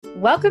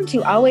Welcome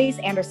to Always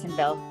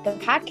Andersonville, the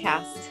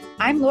podcast.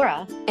 I'm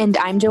Laura. And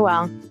I'm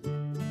Joelle.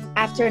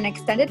 After an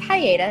extended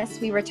hiatus,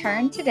 we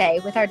return today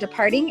with our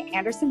departing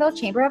Andersonville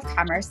Chamber of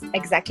Commerce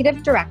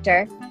Executive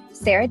Director,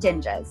 Sarah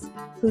Dinges,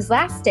 whose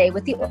last day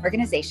with the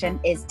organization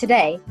is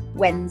today,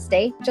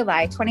 Wednesday,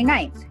 July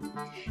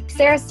 29th.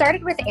 Sarah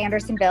started with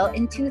Andersonville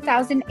in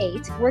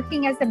 2008,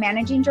 working as the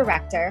Managing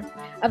Director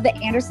of the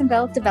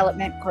Andersonville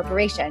Development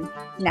Corporation,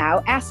 now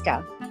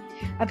ASCA,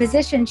 a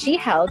position she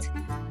held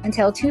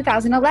until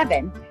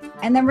 2011,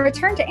 and then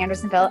returned to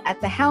Andersonville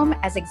at the helm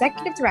as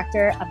Executive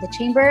Director of the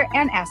Chamber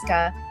and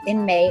ASCA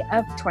in May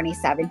of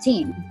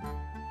 2017.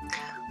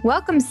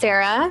 Welcome,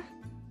 Sarah.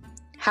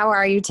 How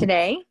are you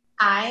today?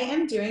 I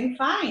am doing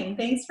fine.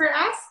 Thanks for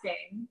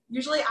asking.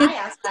 Usually I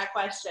ask that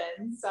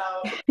question, so.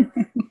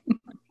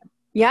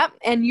 Yep,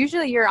 and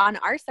usually you're on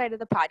our side of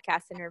the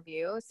podcast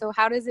interview. So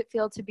how does it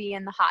feel to be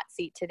in the hot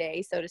seat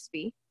today, so to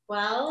speak?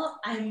 Well,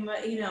 I'm,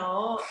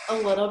 a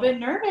little bit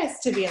nervous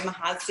to be in the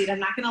hot seat. I'm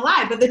not going to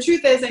lie. But the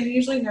truth is I'm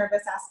usually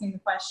nervous asking the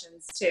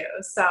questions too.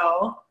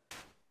 So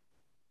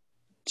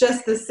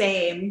just the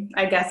same,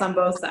 I guess, on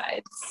both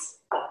sides.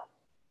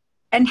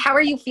 And how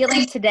are you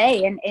feeling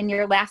today in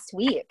your last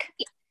week?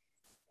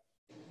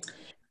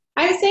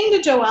 I was saying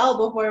to Joelle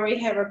before we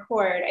hit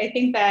record, I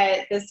think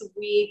that this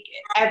week,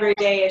 every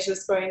day is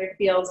just going to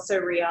feel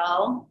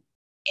surreal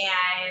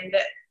and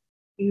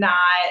not,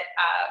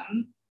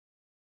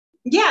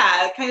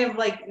 kind of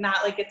like not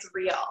like it's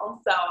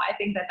real. So I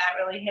think that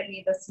really hit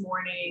me this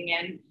morning,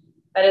 and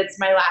that it's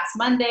my last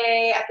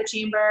Monday at the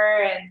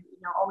chamber and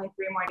only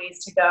 3 more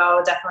days to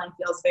go definitely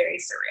feels very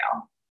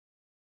surreal.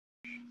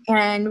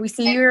 And we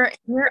see you're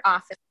in your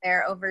office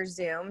there over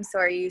Zoom. So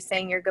are you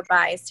saying your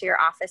goodbyes to your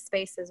office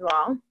space as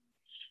well?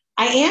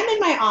 I am in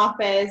my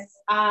office.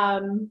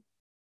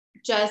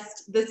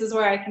 This is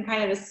where I can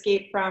kind of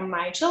escape from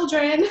my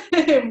children.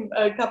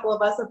 A couple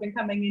of us have been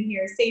coming in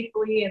here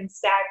safely and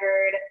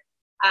staggered.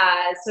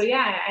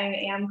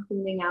 I am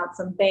cleaning out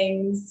some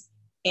things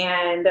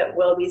and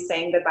will be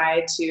saying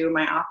goodbye to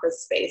my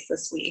office space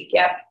this week.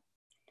 Yep.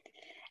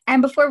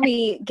 And before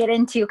we get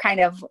into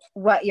kind of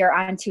what you're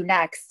on to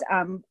next,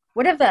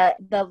 what have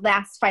the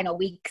last final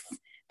weeks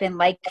been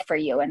like for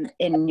you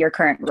in your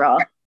current role?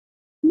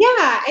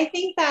 Yeah, I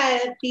think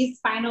that these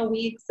final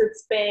weeks,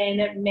 it's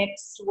been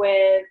mixed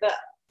with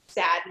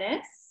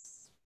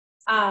sadness,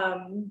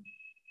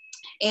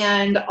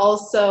 and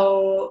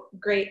also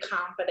great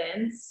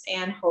confidence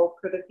and hope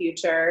for the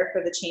future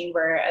for the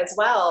chamber as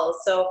well.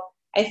 So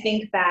I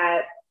think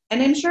that,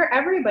 and I'm sure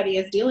everybody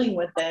is dealing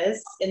with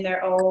this in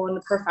their own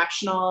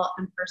professional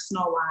and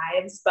personal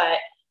lives, but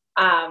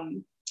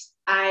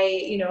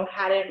I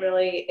hadn't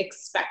really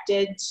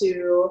expected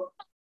to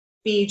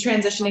be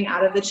transitioning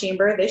out of the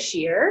chamber this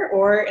year,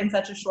 or in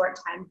such a short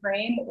time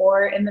frame,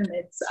 or in the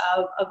midst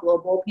of a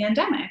global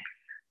pandemic.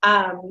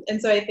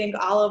 And so I think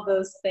all of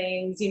those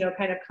things,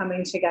 kind of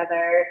coming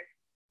together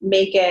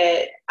make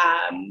it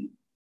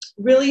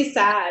really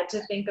sad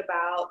to think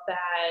about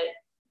that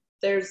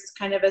there's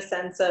kind of a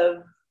sense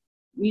of,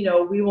 we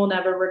will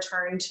never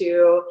return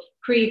to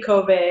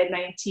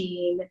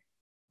pre-COVID-19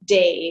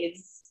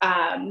 days.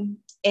 And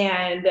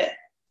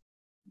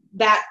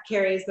that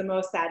carries the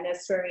most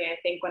sadness for me, I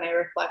think, when I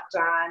reflect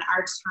on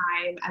our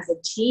time as a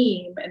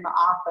team in the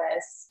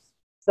office,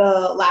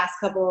 the last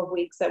couple of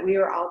weeks that we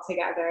were all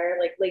together,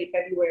 like late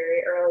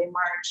February, early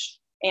March.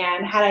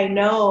 And had I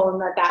known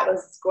that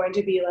was going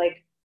to be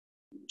like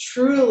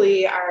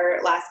truly our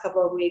last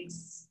couple of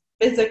weeks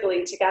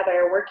physically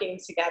together, working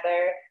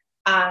together,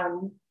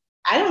 I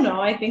don't know,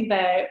 I think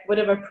that would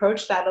have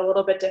approached that a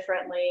little bit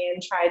differently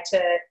and tried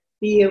to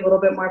be a little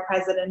bit more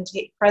present and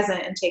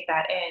take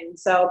that in.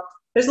 So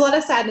there's a lot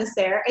of sadness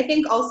there. I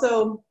think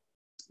also,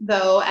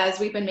 though, as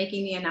we've been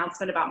making the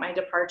announcement about my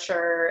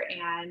departure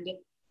and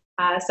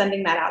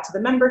sending that out to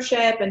the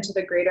membership and to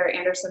the greater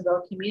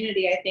Andersonville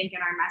community, I think in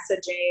our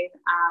messaging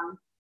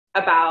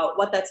about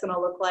what that's going to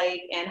look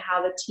like and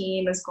how the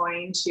team is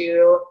going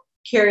to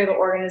carry the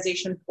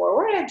organization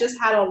forward, I've just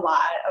had a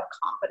lot of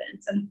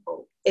confidence and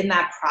hope in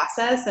that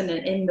process and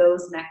in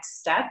those next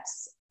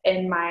steps.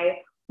 In my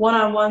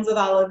one-on-ones with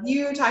all of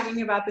you,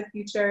 talking about the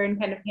future and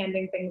kind of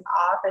handing things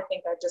off, I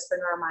think I've just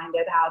been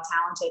reminded how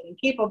talented and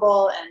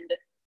capable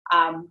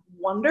and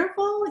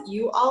wonderful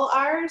you all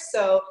are.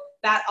 So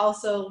that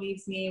also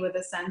leaves me with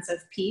a sense of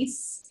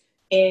peace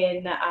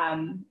in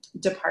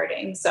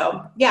departing.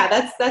 So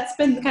yeah, that's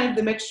been kind of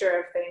the mixture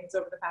of things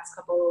over the past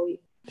couple of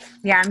weeks.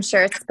 Yeah, I'm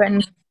sure it's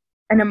been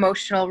an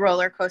emotional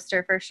roller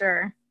coaster for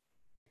sure.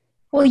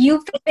 Well,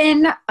 you've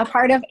been a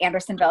part of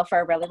Andersonville for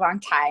a really long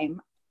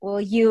time.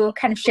 Will you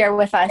kind of share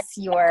with us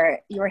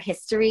your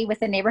history with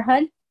the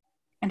neighborhood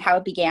and how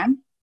it began?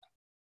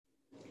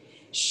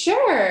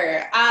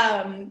 Sure.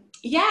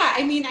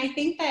 I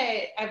think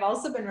that I've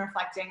also been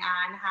reflecting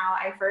on how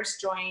I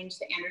first joined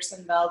the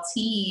Andersonville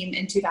team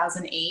in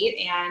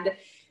 2008. And,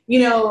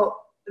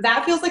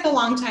 that feels like a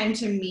long time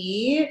to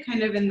me,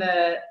 kind of in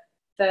the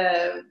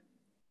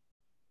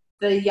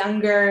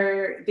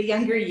younger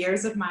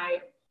years of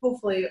my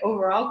hopefully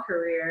overall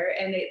career,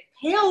 and it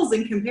pales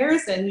in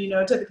comparison,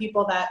 to the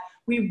people that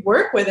we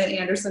work with in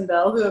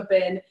Andersonville who have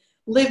been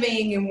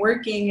living and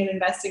working and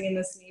investing in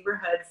this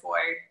neighborhood for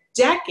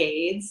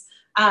decades.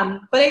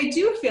 But I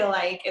do feel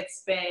like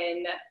it's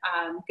been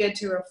good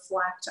to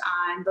reflect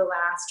on the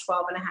last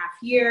 12 and a half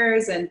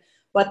years and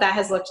what that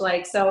has looked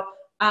like. So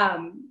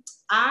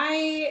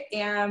I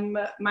am,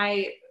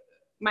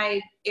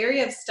 my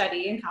area of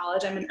study in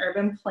college, I'm an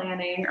urban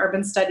planning,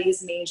 urban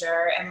studies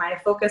major, and my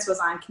focus was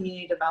on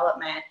community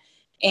development.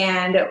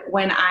 And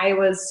when I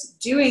was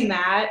doing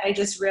that, I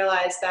just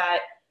realized that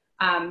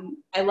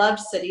I loved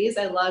cities.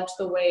 I loved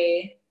the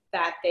way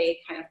that they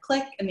kind of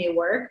click and they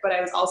work, but I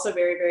was also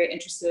very, very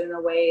interested in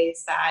the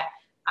ways that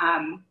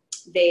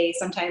they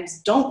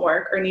sometimes don't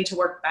work or need to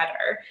work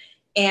better.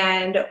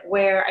 And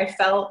where I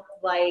felt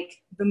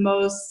like the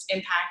most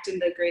impact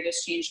and the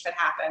greatest change could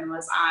happen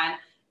was on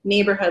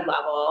neighborhood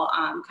level,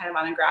 kind of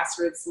on a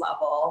grassroots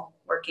level,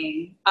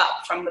 working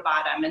up from the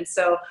bottom. And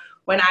so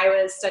when I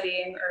was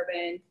studying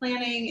urban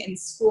planning in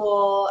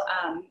school,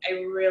 I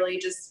really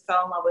just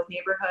fell in love with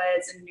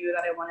neighborhoods and knew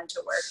that I wanted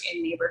to work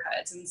in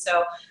neighborhoods. And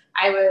so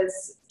I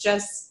was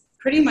just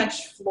pretty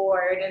much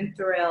floored and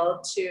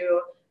thrilled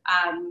to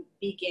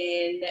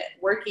begin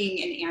working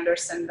in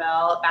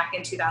Andersonville back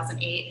in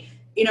 2008.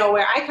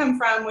 Where I come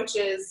from, which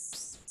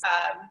is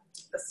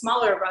a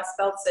smaller Rust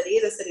Belt city,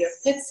 the city of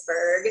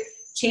Pittsburgh,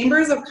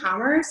 chambers of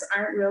commerce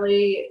aren't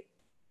really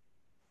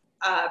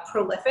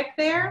prolific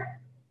there.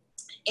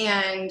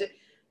 And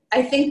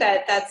I think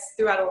that that's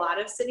throughout a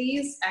lot of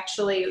cities.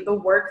 Actually, the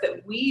work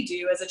that we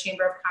do as a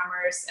Chamber of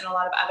Commerce in a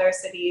lot of other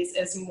cities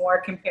is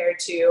more compared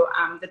to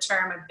the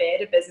term a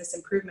BID, a business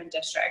improvement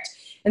district.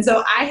 And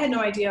so I had no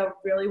idea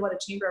really what a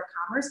Chamber of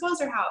Commerce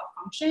was or how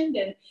it functioned.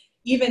 And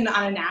even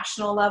on a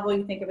national level,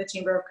 you think of a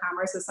Chamber of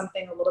Commerce as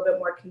something a little bit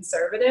more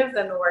conservative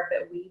than the work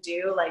that we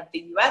do, like the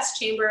U.S.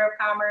 Chamber of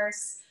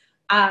Commerce.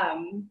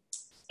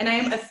 And I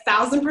am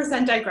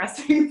 1,000%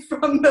 digressing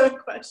from the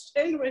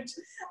question, which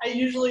I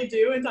usually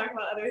do and talk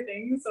about other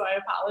things, so I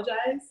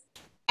apologize.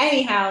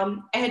 Anyhow,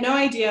 I had no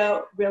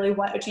idea really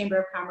what a Chamber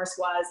of Commerce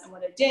was and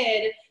what it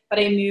did, but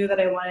I knew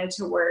that I wanted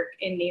to work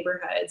in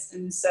neighborhoods.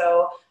 And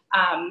so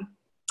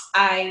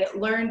I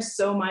learned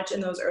so much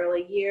in those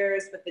early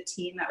years with the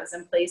team that was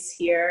in place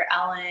here,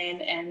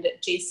 Ellen and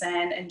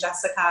Jason and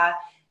Jessica,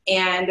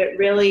 and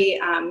really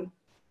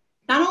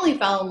not only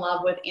fell in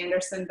love with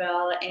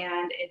Andersonville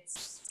and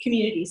its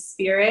community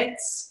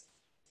spirits,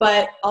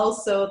 but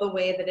also the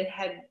way that it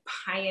had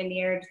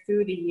pioneered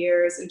through the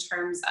years in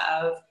terms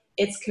of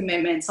its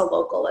commitment to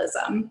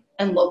localism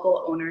and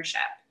local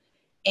ownership.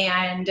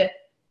 And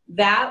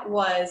that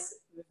was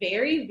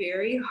very,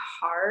 very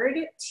hard,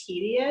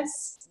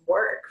 tedious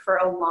work for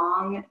a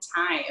long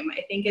time.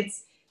 I think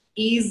it's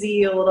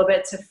easy a little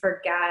bit to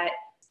forget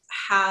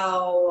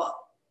how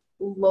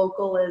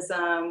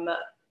localism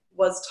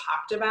was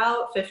talked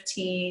about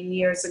 15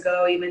 years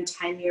ago, even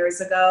 10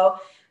 years ago,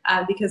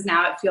 because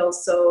now it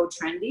feels so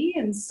trendy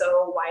and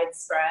so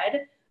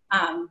widespread.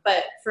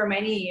 But for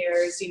many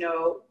years,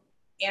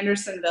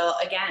 Andersonville,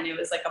 again, it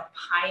was like a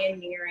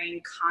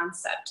pioneering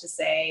concept to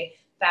say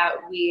that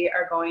we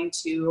are going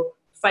to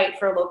fight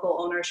for local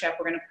ownership.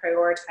 We're going to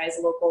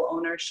prioritize local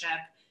ownership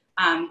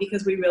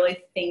because we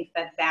really think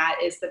that that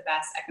is the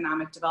best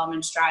economic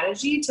development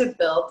strategy to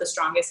build the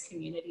strongest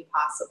community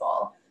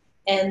possible.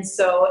 And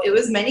so it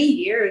was many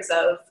years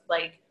of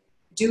like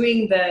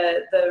doing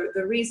the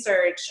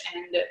research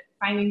and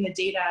finding the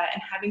data and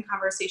having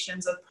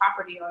conversations with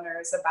property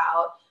owners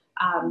about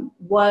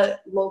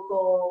what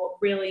local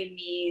really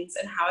means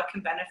and how it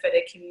can benefit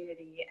a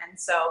community. And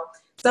so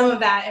some of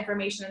that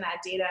information and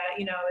that data,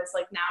 is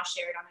like now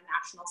shared on a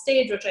national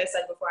stage, which I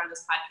said before on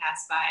this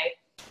podcast, by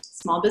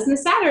Small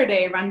Business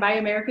Saturday run by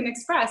American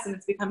Express, and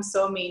it's become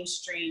so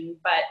mainstream.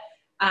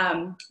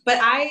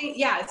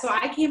 So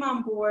I came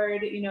on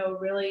board,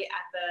 really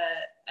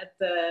at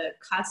the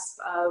cusp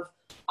of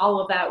all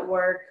of that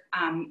work.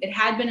 It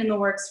had been in the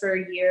works for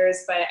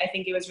years, but I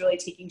think it was really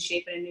taking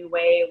shape in a new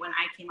way when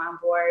I came on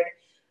board.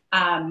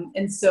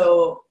 And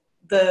so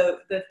the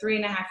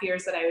 3.5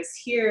 years that I was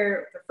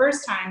here the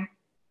first time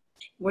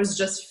was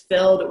just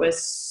filled with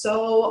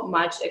so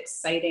much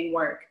exciting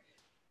work.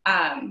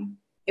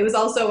 It was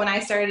also when I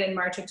started in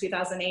March of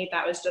 2008,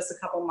 that was just a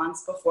couple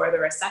months before the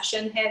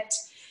recession hit.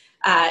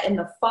 In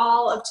the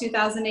fall of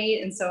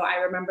 2008. And so I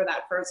remember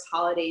that first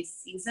holiday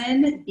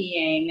season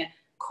being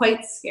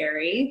quite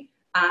scary.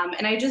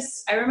 And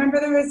I remember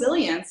the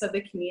resilience of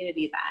the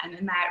community then.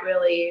 And that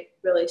really,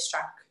 really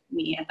struck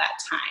me at that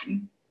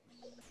time.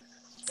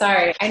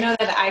 Sorry, I know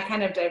that I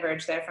kind of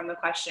diverged there from the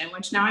question,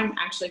 which now I'm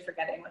actually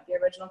forgetting what the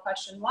original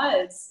question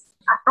was.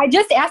 I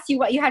just asked you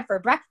what you had for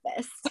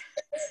breakfast.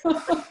 No,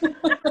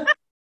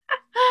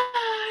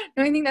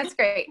 I think that's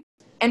great.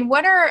 And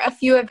what are a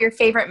few of your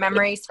favorite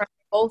memories from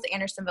both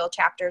Andersonville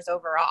chapters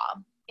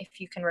overall, if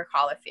you can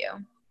recall a few?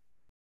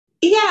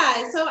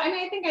 Yeah, so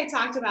I think I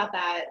talked about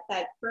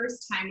that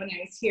first time when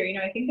I was here.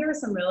 I think there were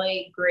some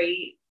really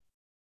great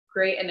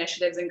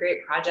initiatives and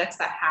great projects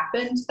that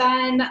happened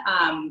then.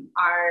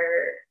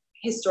 Our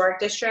historic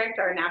district,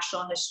 our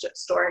national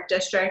historic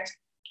district,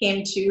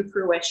 came to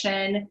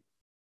fruition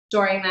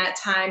during that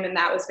time, and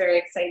that was very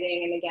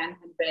exciting, and again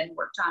had been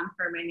worked on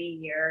for many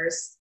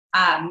years.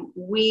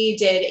 We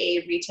did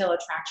a retail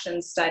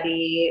attraction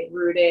study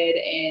rooted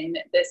in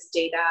this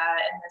data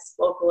and this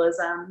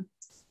localism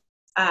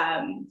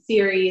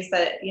theories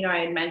that I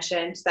had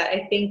mentioned, that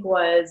I think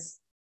was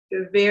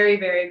very,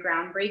 very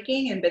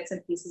groundbreaking, and bits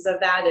and pieces of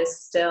that is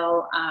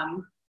still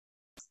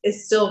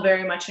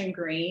very much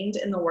ingrained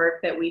in the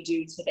work that we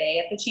do today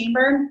at the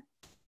Chamber.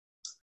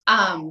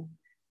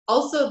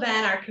 Also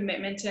then, our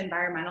commitment to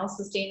environmental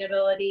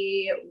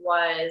sustainability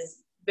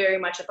was very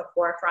much at the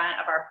forefront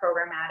of our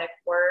programmatic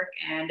work,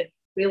 and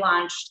we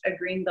launched a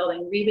green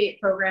building rebate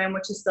program,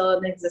 which is still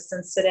in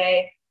existence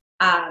today.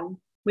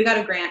 We got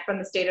a grant from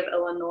the state of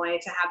Illinois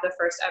to have the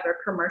first ever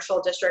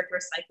commercial district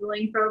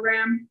recycling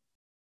program,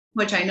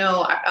 which I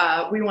know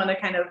we want to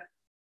kind of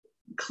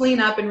clean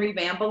up and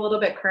revamp a little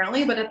bit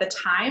currently, but at the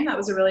time that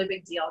was a really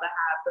big deal to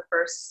have the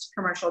first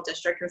commercial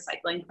district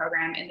recycling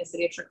program in the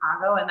city of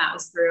Chicago, and that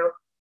was through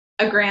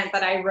a grant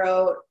that I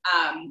wrote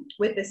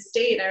with the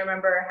state. I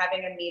remember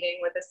having a meeting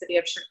with the city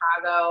of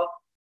Chicago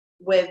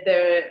with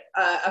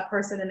a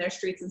person in their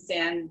streets and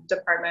sand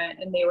department,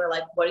 and they were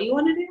like, "What do you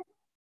want to do?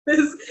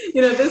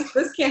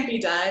 This can't be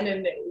done."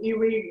 And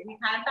we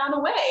kind of found a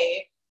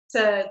way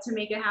to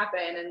make it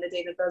happen. And the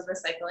day that those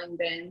recycling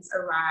bins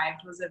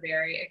arrived was a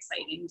very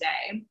exciting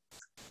day.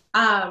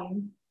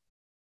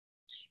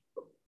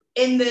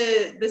 In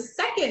the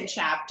second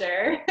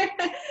chapter,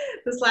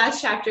 this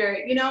last chapter,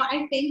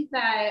 I think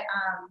that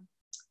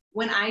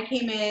when I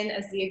came in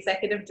as the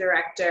executive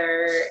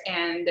director,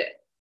 and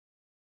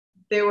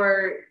there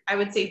were, I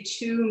would say,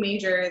 two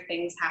major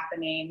things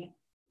happening.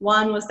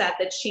 One was that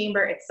the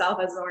Chamber itself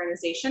as an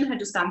organization had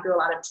just gone through a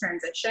lot of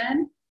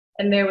transition,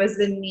 and there was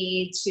the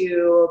need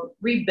to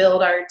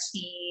rebuild our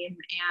team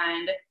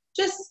and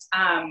just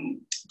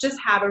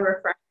have a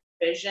refreshed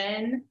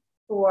vision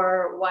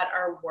for what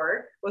our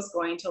work was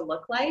going to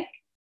look like.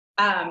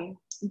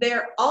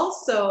 There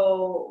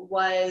also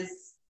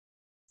was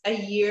a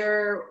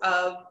year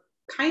of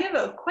quite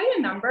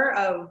a number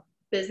of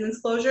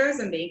business closures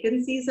and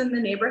vacancies in the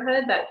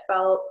neighborhood that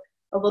felt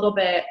a little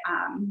bit,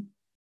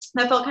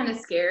 that felt kind of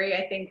scary,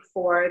 I think,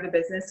 for the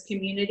business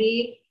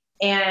community.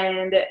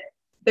 And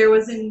there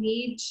was a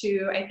need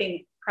to, I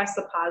think, press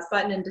the pause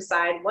button and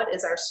decide what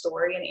is our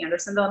story in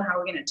Andersonville and how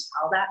we're going to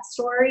tell that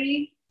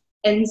story.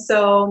 And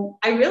so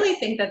I really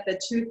think that the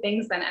two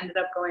things then ended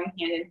up going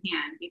hand in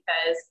hand,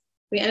 because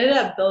we ended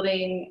up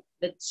building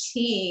the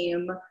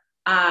team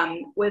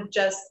with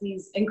just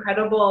these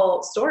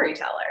incredible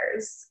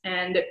storytellers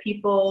and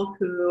people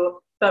who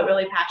felt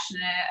really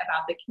passionate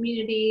about the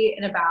community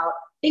and about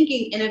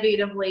thinking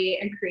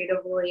innovatively and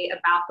creatively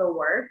about the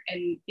work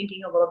and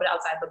thinking a little bit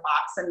outside the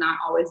box and not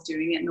always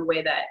doing it in the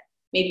way that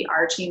maybe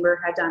our chamber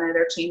had done it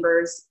or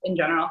chambers in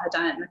general had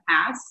done it in the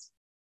past.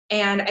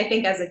 And I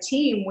think as a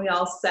team, we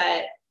all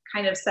set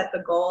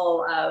the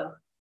goal of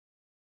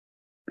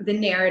the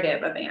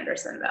narrative of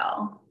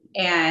Andersonville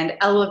and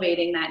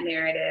elevating that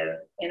narrative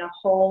in a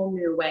whole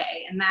new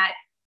way. And that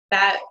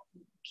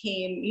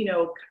came,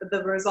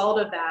 the result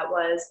of that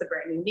was the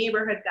Brand New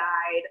Neighborhood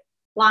Guide,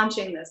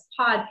 launching this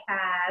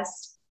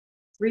podcast,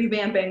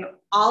 revamping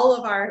all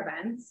of our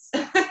events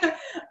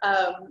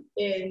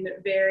in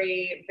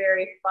very,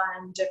 very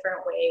fun,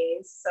 different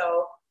ways.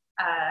 So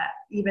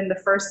even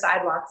the first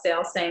sidewalk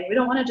sale, saying we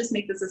don't want to just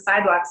make this a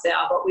sidewalk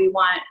sale, but we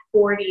want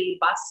 40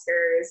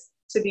 buskers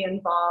to be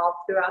involved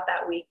throughout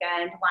that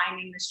weekend,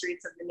 lining the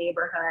streets of the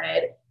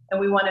neighborhood, and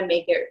we want to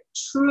make it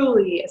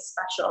truly a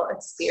special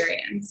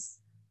experience.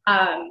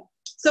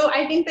 So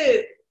I think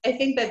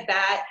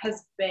that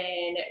has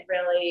been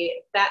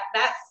really that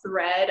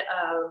thread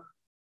of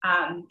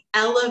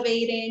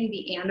elevating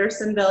the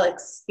Andersonville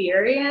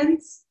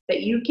experience,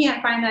 that you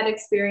can't find that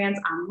experience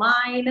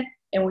online.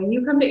 And when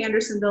you come to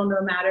Andersonville,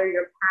 no matter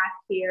your path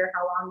here,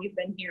 how long you've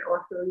been here,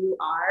 or who you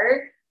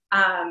are,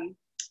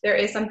 there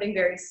is something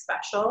very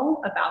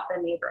special about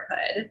the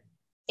neighborhood.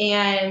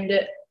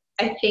 And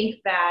I think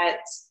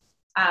that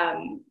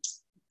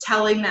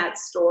telling that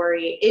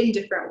story in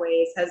different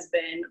ways has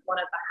been one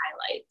of the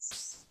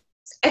highlights.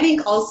 I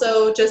think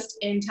also just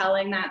in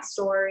telling that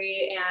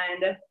story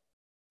and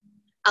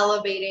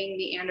elevating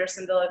the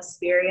Andersonville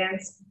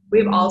experience,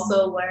 we've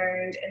also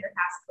learned in the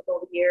past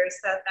couple of years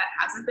that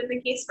hasn't been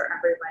the case for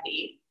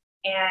everybody.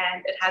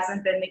 And it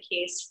hasn't been the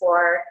case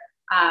for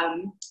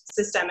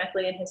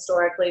systemically and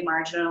historically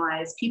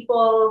marginalized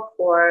people,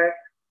 for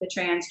the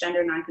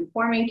transgender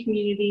nonconforming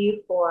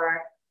community,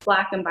 for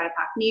Black and BIPOC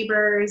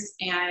neighbors.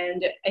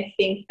 And I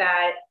think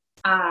that,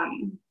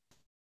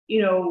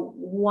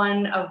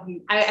 one of,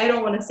 I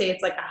don't want to say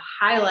it's like a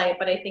highlight,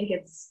 but I think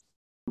it's,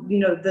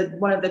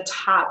 one of the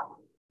top,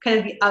 kind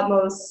of the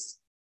utmost,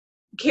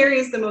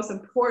 carries the most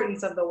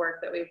importance of the work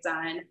that we've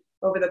done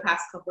over the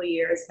past couple of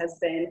years has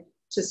been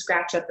to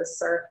scratch at the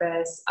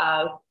surface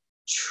of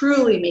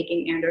truly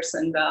making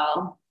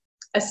Andersonville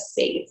a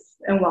safe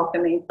and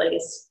welcoming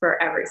place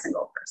for every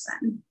single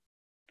person.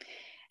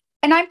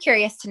 And I'm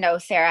curious to know,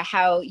 Sarah,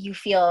 how you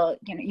feel,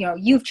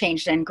 you've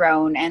changed and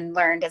grown and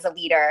learned as a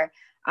leader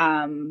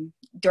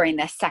during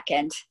this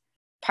second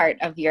part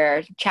of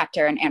your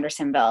chapter in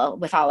Andersonville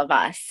with all of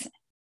us.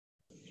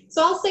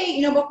 So I'll say,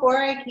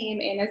 before I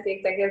came in as the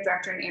executive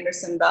director in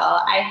Andersonville,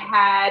 I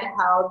had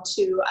held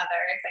two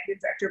other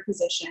executive director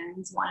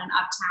positions, one in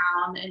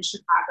Uptown in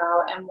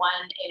Chicago and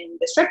one in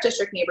the Strip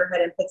District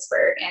neighborhood in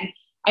Pittsburgh. And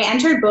I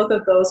entered both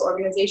of those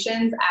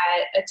organizations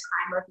at a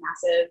time of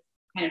massive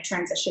kind of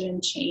transition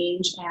and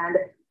change and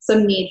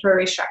some need for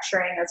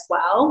restructuring as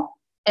well.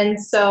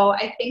 And so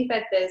I think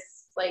that this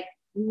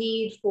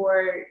need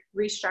for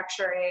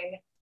restructuring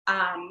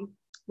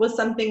was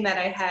something that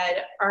I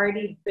had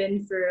already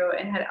been through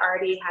and had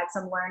already had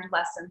some learned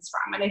lessons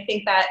from. And I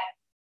think that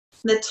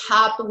the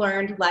top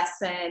learned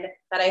lesson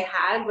that I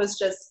had was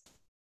just,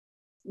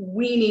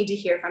 we need to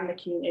hear from the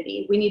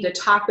community. We need to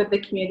talk with the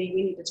community.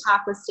 We need to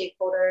talk with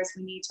stakeholders.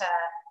 We need to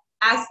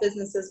ask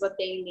businesses what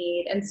they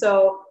need. And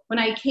so when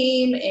I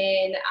came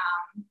in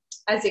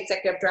as the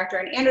executive director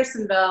in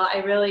Andersonville, I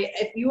really,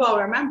 if you all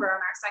remember,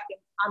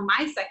 on my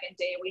second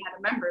day, we had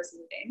a members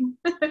meeting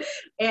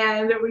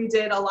and we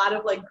did a lot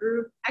of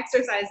group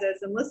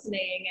exercises and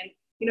listening. And,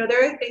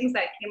 there are things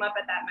that came up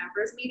at that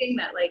members meeting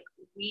that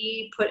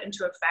we put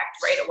into effect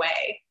right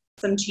away,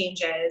 some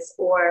changes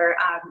or,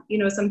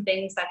 some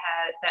things that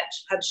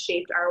have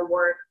shaped our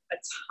work a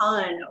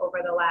ton over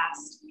the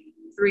last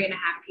 3.5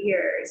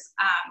 years.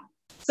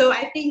 So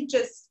I think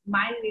just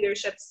my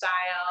leadership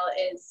style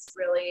is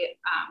really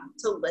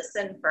to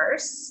listen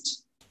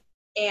first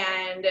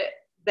and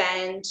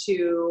then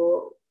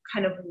to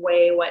kind of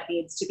weigh what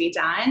needs to be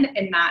done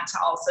and not to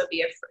also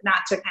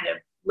not to kind of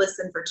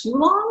listen for too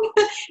long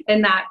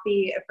and not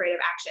be afraid of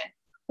action.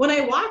 When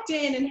I walked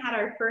in and had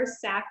our first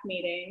staff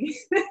meeting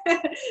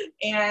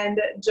and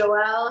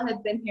Joelle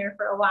had been here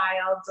for a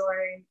while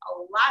during a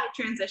lot of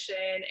transition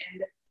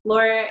and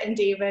Laura and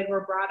David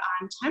were brought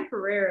on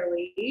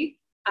temporarily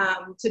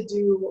to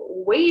do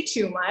way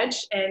too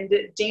much. And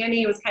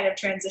Danny was kind of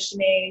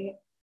transitioning,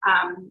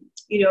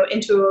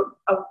 into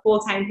a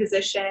full-time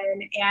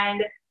position.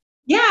 And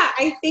yeah,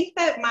 I think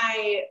that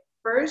my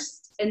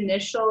first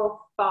initial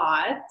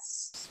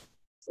thoughts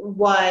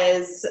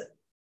was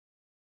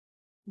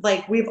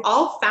we've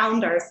all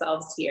found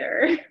ourselves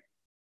here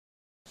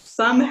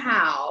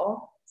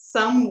somehow,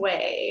 some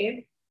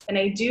way. And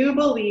I do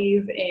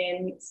believe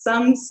in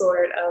some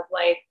sort of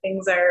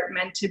things are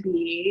meant to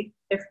be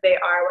if they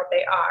are what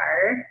they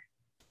are.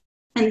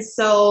 And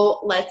so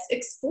let's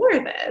explore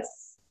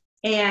this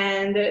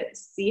and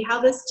see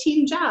how this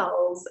team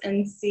gels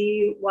and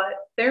see what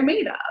they're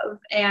made of.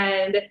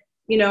 And,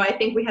 I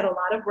think we had a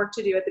lot of work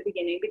to do at the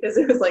beginning because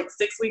it was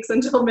 6 weeks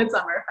until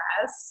Midsummer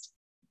Fest.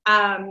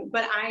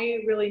 But I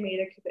really made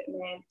a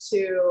commitment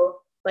to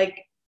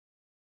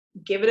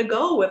give it a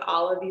go with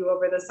all of you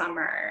over the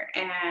summer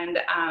and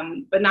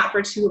but not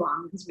for too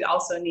long because we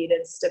also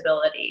needed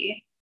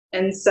stability.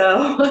 And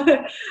so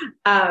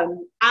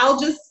I'll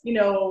just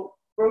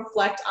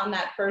reflect on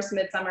that first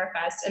Midsummer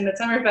Fest. And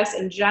Midsummer Fest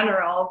in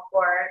general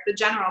for the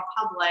general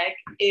public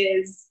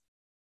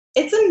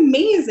it's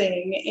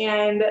amazing.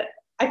 And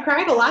I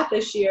cried a lot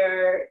this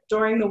year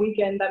during the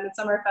weekend that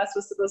Midsummer Fest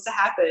was supposed to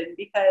happen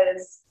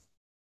because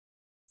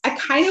I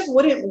kind of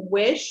wouldn't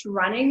wish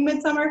running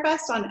Midsummer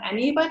Fest on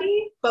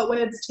anybody, but when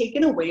it's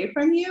taken away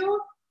from you,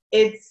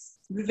 it's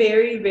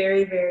very,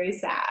 very, very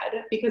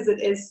sad because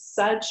it is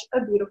such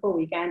a beautiful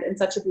weekend and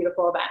such a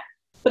beautiful event.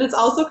 But it's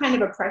also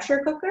kind of a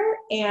pressure cooker.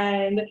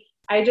 And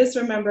I just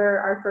remember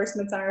our first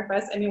Midsummer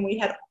Fest. We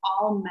had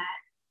all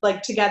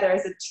met together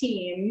as a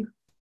team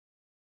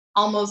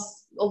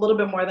almost a little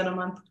bit more than a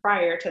month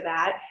prior to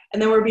that.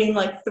 And then we're being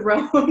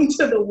thrown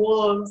to the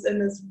wolves in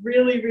this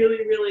really,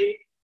 really, really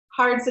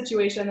hard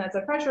situation that's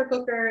a pressure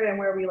cooker and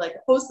where we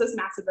host this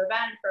massive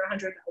event for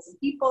 100,000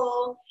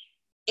 people.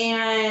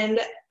 And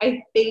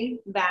I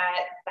think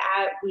that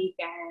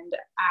weekend,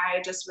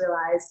 I just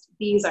realized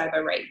these are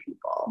the right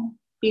people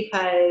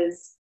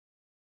because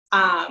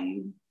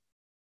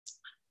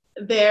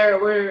there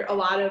were a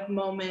lot of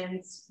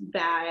moments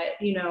that,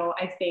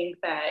 I think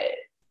that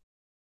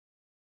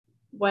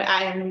what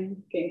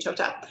I'm getting choked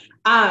up.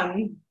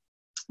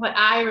 What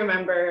I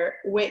remember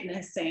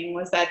witnessing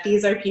was that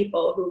these are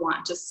people who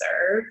want to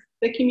serve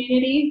the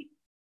community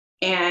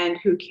and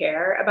who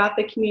care about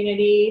the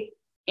community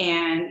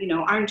and,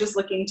 aren't just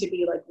looking to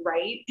be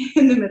right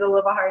in the middle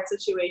of a hard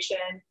situation,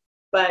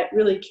 but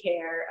really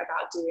care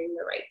about doing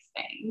the right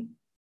thing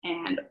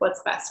and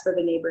what's best for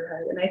the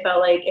neighborhood. And I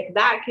felt if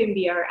that can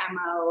be our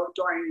MO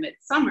during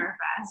Midsummer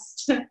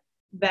Fest,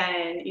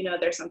 then,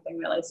 there's something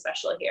really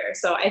special here.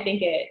 So I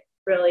think it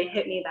really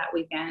hit me that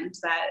weekend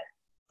that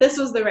this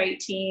was the right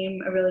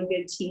team, a really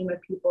good team of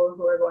people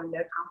who are going to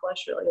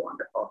accomplish really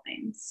wonderful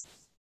things.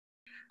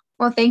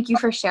 Well, thank you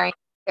for sharing,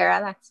 Sarah.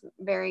 That's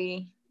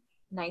very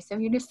nice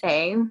of you to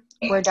say.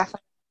 We're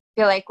definitely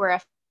feel like we're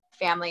a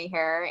family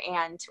here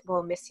and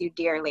we'll miss you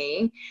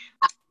dearly.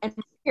 And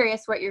I'm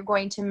curious what you're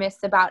going to miss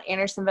about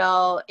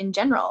Andersonville in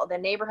general, the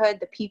neighborhood,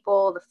 the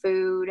people, the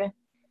food.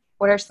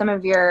 What are some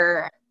of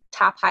your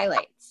top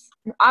highlights?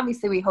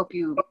 obviously we hope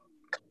you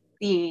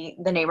see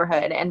the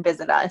neighborhood and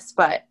visit us,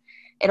 but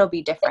it'll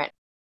be different.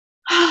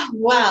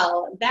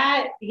 Well,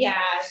 that's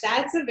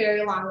a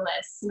very long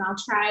list, and I'll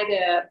try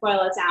to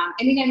boil it down.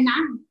 I mean,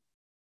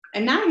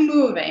 I'm not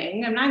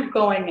moving. I'm not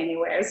going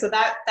anywhere, so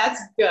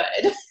that's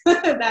good.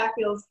 That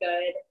feels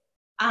good.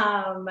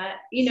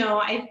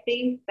 I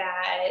think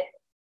that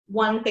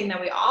one thing that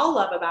we all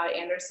love about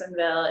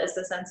Andersonville is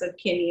the sense of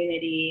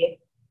community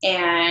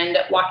and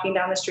walking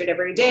down the street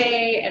every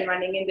day and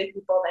running into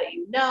people that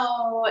you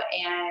know,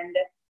 and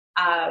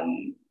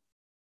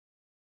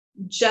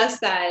just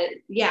that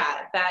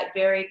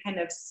very kind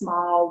of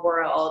small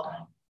world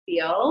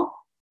feel.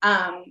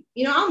 I'll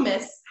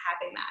miss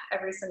having that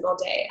every single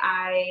day.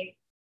 I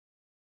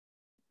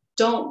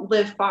don't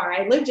live far.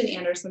 I lived in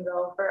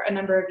Andersonville for a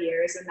number of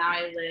years, and now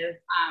I live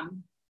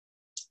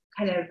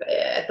kind of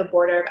at the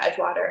border of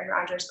Edgewater and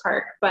Rogers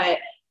Park. But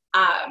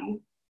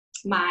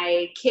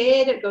my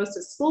kid goes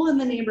to school in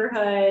the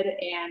neighborhood,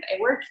 and I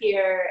work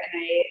here,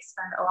 and I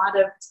spend a lot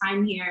of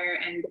time here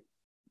and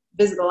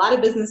visit a lot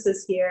of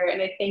businesses here.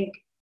 And I think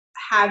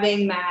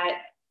having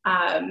that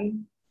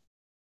kind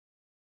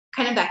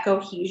of that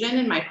cohesion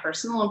in my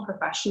personal and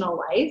professional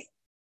life,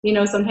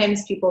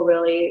 sometimes people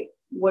really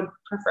would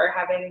prefer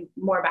having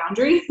more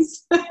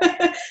boundaries,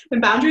 and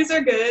boundaries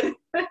are good,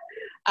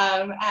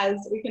 as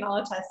we can all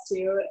attest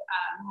to,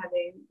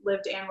 having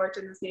lived and worked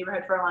in this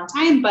neighborhood for a long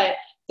time. But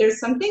there's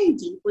something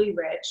deeply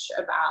rich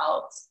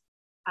about,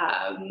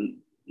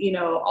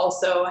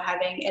 also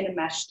having an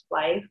enmeshed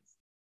life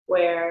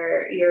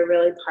where you're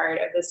really part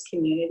of this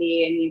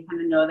community and you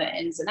kind of know the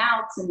ins and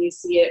outs, and you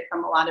see it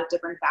from a lot of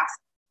different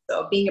facets.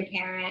 So being a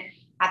parent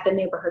at the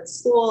neighborhood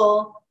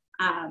school,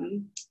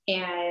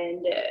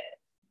 and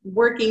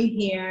working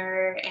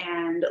here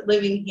and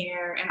living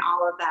here and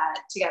all of that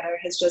together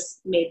has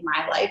just made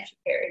my life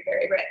very,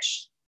 very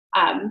rich.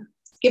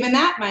 Given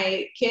that,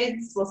 my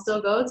kids will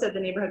still go to the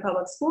neighborhood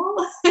public school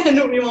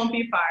and we won't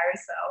be far,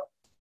 so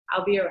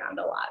I'll be around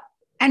a lot.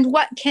 And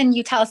what can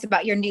you tell us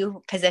about your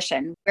new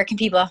position? Where can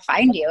people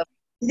find you?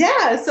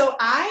 Yeah, so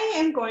I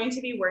am going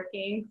to be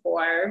working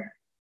for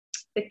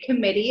the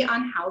Committee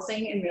on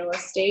Housing and Real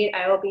Estate.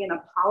 I will be in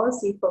a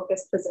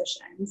policy-focused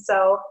position.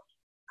 So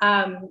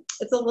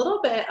it's a little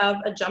bit of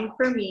a jump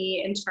for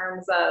me in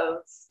terms of,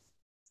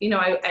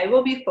 I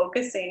will be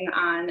focusing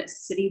on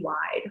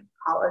citywide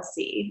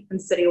policy and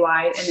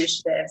citywide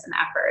initiatives and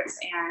efforts.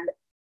 And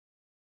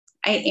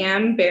I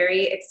am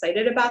very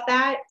excited about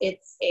that.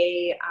 It's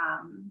it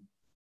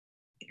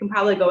can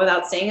probably go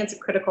without saying, it's a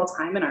critical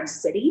time in our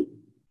city.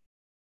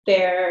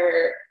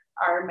 There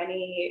are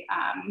many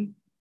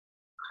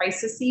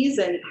crises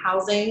in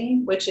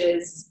housing, which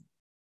is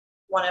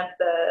one of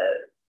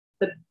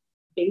the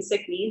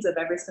basic needs of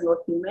every single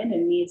human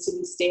and needs to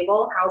be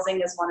stable. Housing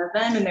is one of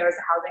them, and there was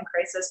a housing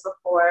crisis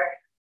before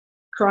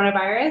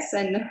coronavirus.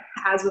 And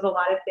as with a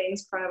lot of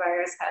things,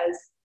 coronavirus has,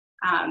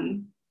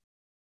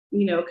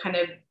 kind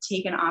of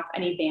taken off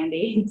any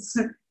Band-Aids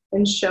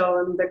and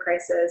shown the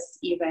crisis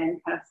even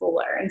kind of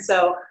fuller. And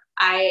so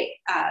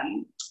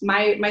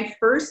my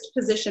first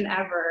position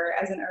ever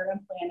as an urban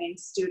planning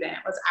student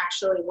was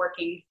actually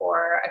working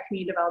for a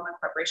community development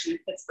corporation in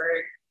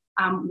Pittsburgh,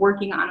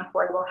 working on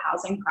affordable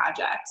housing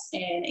projects in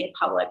a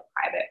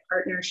public-private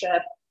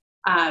partnership,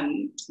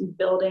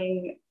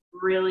 building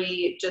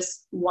really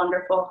just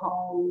wonderful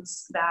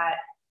homes that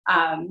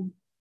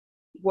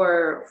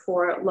were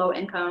for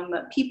low-income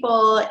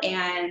people.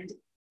 And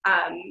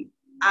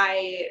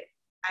I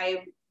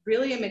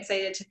really am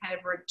excited to kind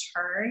of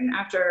return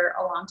after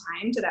a long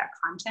time to that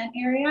content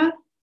area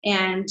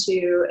and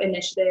to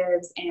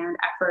initiatives and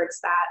efforts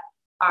that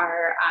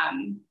are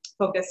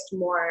focused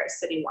more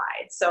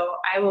citywide. So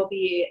I'll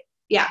be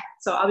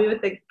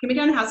with the Committee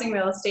on Housing and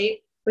Real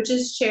Estate, which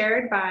is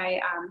chaired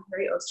by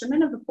Harry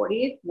Osterman of the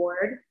 48th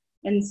Ward.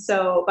 And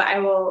so, but I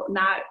will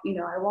not,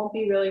 I won't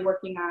be really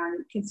working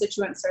on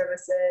constituent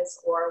services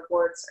or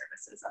ward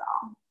services at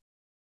all.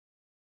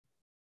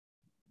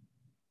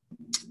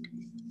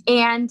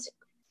 And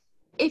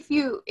if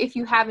you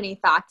have any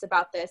thoughts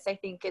about this, I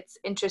think it's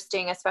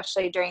interesting,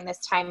 especially during this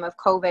time of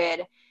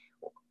COVID.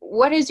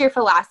 What has your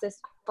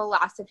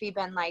philosophy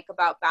been like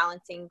about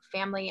balancing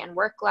family and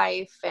work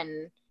life,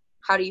 and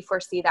how do you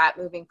foresee that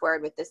moving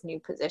forward with this new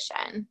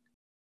position?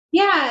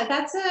 Yeah,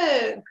 that's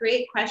a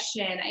great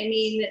question. I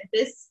mean,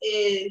 this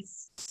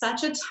is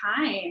such a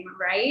time,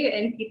 right?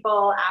 And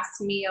people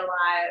ask me a lot,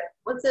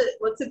 what's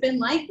it been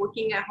like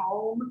working at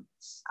home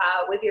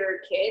with your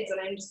kids? And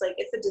I'm just like,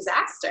 it's a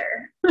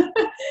disaster.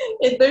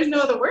 There's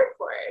no other word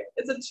for it.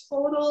 It's a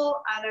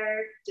total,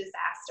 utter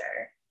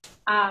disaster.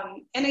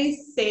 And I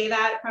say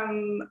that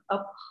from a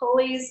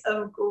place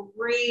of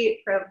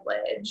great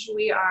privilege.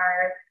 We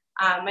are,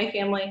 my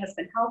family has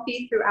been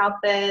healthy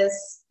throughout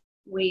this.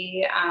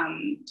 We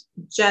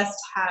just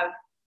have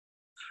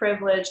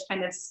privilege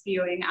kind of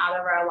spewing out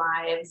of our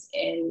lives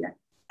in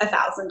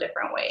 1,000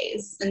 different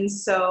ways. And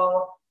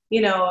so,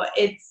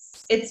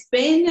 it's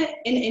been an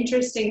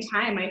interesting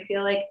time. I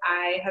feel like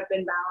I have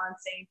been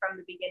balancing from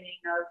the beginning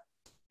of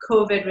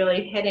COVID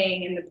really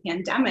hitting and the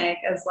pandemic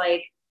as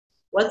like,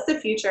 what's the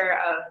future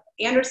of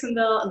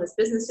Andersonville and this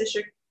business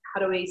district? How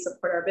do we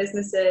support our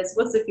businesses?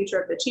 What's the future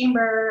of the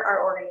chamber,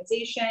 our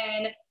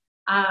organization?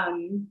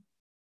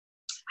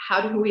 How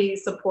do we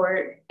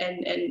support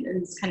and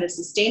kind of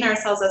sustain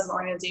ourselves as an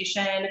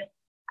organization?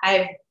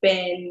 I've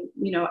been,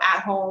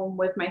 at home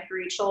with my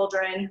 3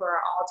 children who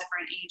are all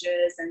different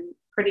ages and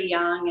pretty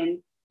young and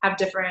have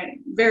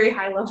different, very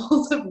high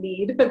levels of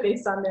need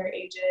based on their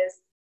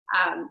ages.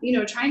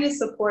 Trying to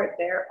support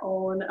their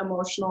own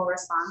emotional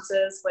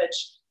responses,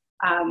 which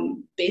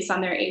based on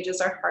their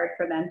ages are hard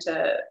for them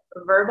to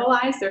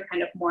verbalize. They're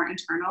kind of more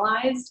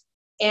internalized.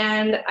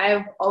 And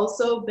I've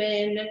also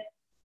been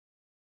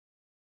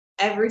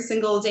every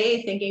single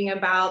day thinking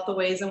about the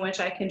ways in which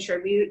I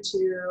contribute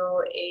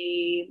to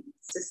a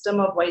system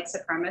of white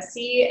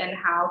supremacy and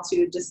how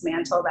to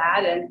dismantle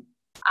that and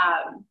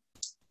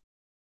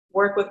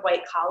work with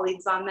white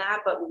colleagues on that,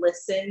 but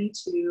listen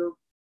to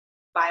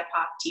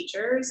BIPOC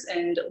teachers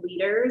and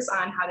leaders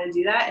on how to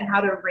do that and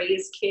how to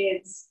raise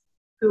kids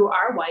who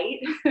are white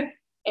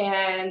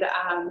and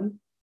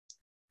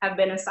have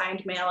been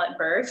assigned male at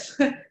birth.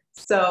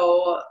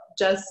 So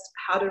just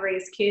how to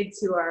raise kids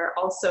who are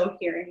also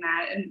hearing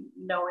that and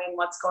knowing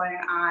what's going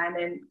on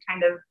and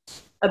kind of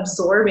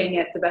absorbing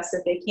it the best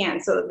that they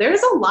can. So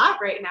there's a lot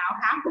right now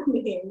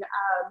happening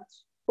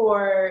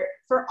for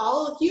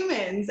all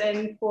humans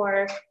and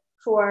for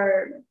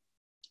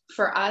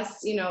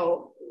us,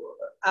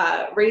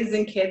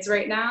 raising kids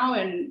right now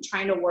and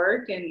trying to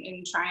work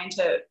and trying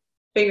to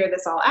figure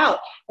this all out.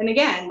 And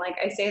again, like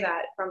I say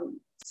that from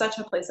such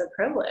a place of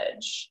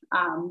privilege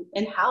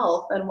in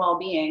health and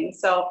well-being.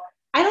 So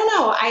I don't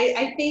know.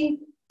 I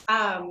think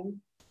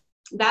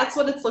that's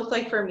what it's looked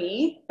like for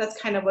me.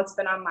 That's kind of what's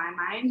been on my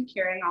mind,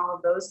 carrying all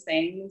of those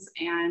things.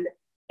 And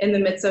in the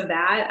midst of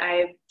that,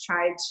 I've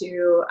tried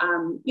to,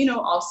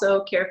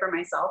 also care for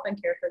myself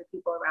and care for the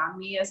people around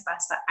me as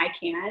best that I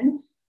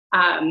can.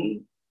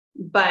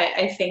 But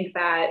I think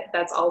that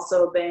that's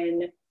also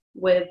been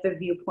with the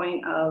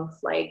viewpoint of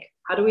like,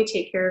 how do we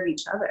take care of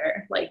each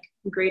other, like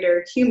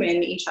greater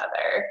human each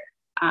other,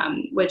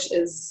 which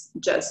is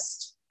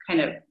just kind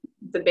of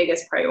the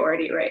biggest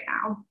priority right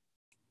now.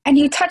 And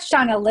you touched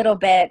on a little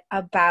bit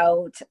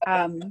about,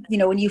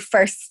 when you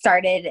first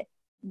started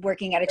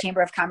working at a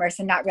Chamber of Commerce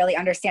and not really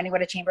understanding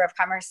what a Chamber of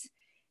Commerce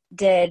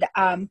did.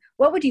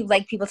 What would you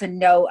like people to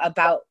know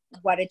about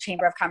what a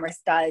Chamber of Commerce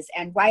does,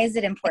 and why is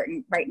it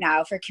important right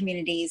now for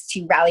communities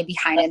to rally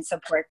behind and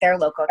support their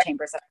local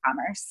chambers of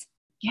commerce?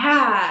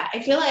 Yeah, I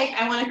feel like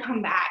I want to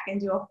come back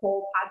and do a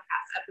whole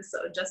podcast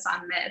episode just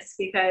on this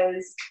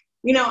because,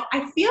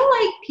 I feel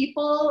like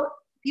people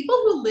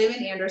who live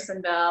in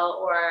Andersonville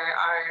or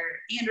are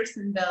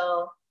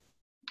Andersonville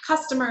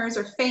customers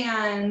or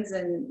fans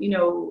and,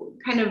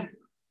 kind of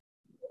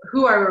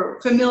who are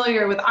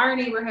familiar with our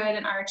neighborhood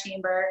and our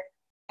chamber,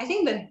 I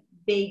think that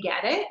they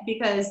get it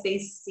because they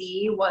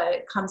see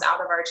what comes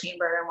out of our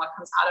chamber and what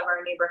comes out of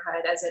our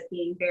neighborhood as it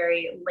being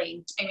very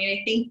linked. I mean,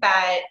 I think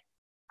that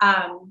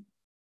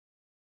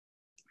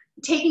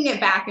taking it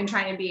back and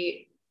trying to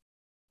be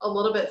a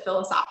little bit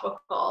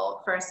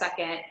philosophical for a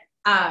second,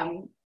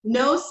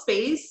 no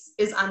space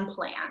is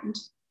unplanned.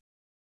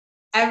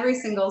 Every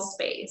single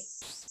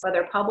space,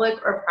 whether public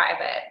or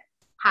private,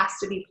 has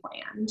to be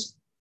planned.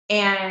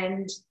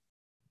 And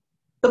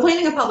the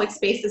planning of public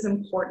space is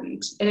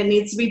important, and it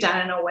needs to be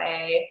done in a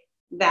way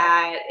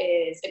that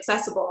is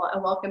accessible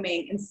and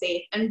welcoming and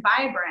safe and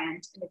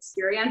vibrant and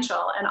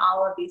experiential and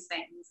all of these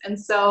things. And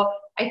so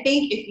I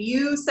think if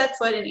you set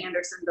foot in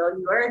Andersonville,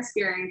 you are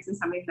experiencing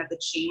something that the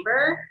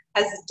Chamber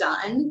has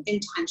done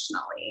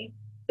intentionally.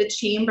 The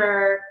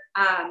Chamber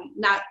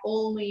not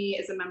only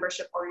is a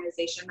membership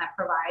organization that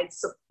provides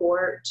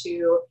support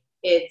to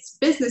its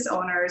business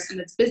owners and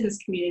its business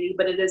community,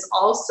 but it is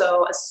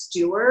also a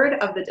steward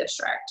of the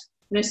district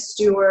and a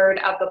steward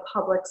of the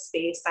public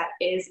space that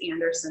is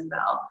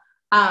Andersonville.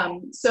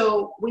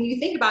 So when you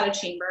think about a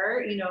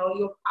chamber,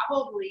 you'll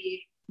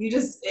probably, you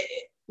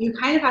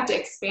kind of have to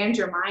expand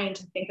your mind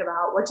to think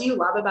about what do you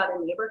love about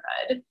a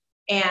neighborhood?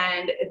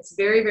 And it's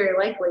very, very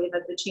likely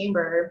that the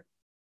chamber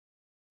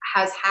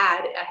has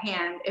had a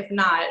hand, if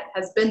not,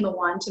 has been the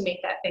one to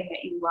make that thing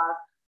that you love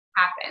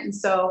happen.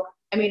 So,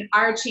 I mean,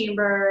 our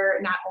chamber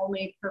not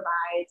only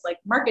provides like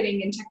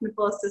marketing and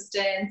technical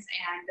assistance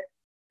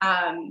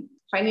and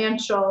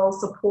financial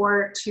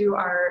support to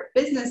our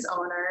business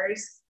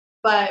owners,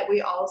 but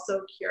we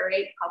also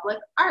curate public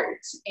art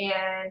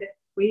and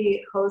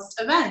we host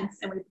events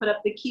and we put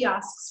up the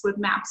kiosks with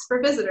maps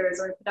for visitors,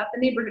 or we put up the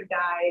neighborhood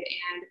guide,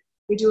 and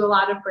we do a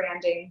lot of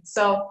branding.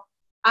 So,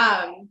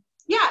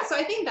 so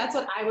I think that's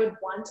what I would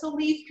want to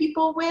leave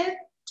people with,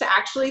 to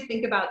actually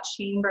think about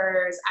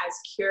chambers as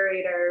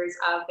curators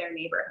of their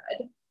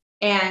neighborhood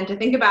and to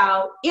think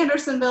about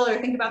Andersonville or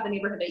think about the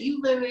neighborhood that you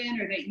live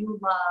in or that you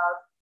love.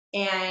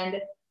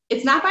 And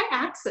it's not by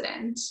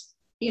accident,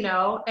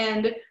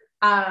 and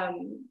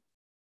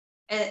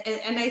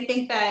I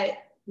think that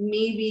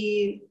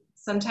maybe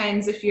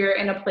sometimes if you're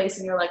in a place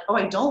and you're like, oh,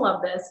 I don't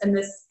love this and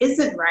this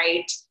isn't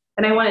right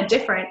and I want it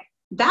different,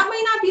 that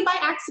might not be by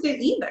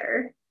accident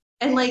either.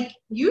 And like,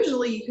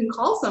 usually you can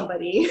call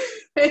somebody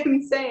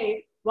and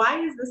say,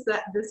 why is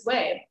this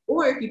way?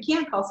 Or if you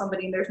can't call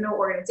somebody and there's no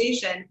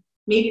organization,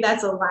 maybe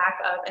that's a lack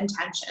of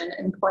intention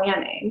and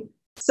planning.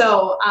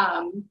 So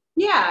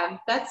yeah,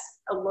 that's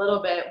a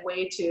little bit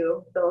way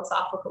too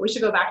philosophical. We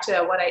should go back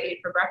to what I ate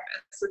for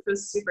breakfast, which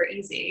was super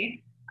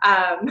easy.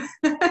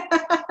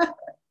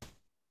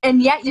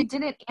 And yet you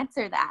didn't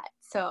answer that.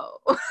 So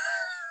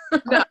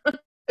no,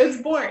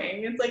 it's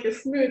boring. It's like a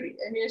smoothie.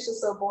 I mean, it's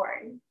just so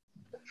boring.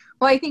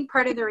 Well, I think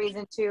part of the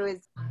reason too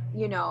is,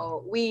 you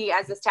know, we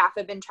as a staff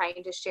have been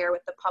trying to share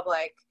with the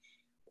public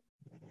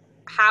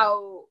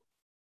how,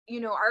 you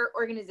know, our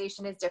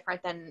organization is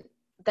different than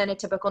a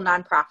typical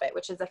nonprofit,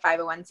 which is a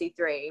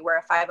 501c3. We're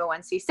a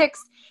 501c6.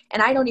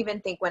 And I don't even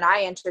think when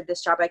I entered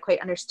this job, I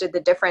quite understood the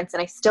difference.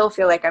 And I still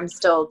feel like I'm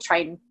still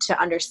trying to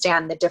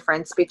understand the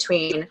difference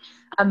between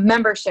a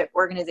membership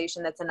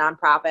organization that's a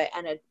nonprofit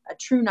and a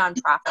true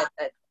nonprofit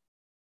that,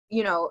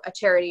 you know, a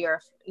charity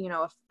or, you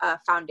know, a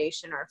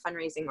foundation or a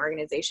fundraising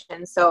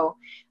organization. So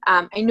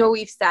I know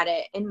we've said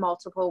it in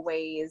multiple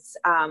ways,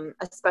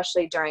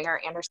 especially during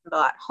our Andersonville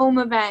at Home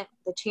event,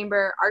 the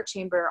chamber, our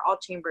chamber, all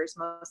chambers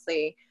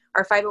mostly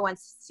are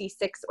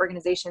 501c6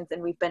 organizations,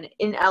 and we've been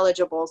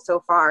ineligible so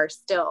far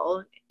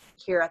still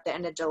here at the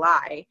end of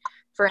July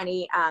for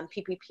any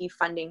PPP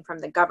funding from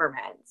the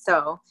government.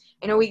 So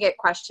I know we get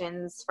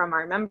questions from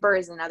our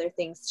members and other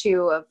things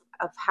too of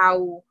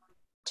how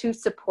to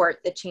support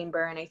the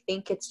chamber. And I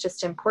think it's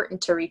just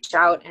important to reach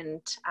out and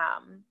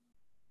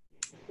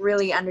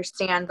really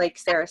understand, like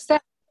Sarah said,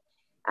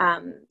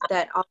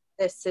 that all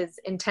this is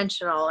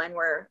intentional, and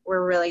we're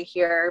really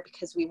here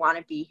because we want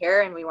to be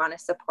here and we want to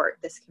support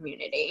this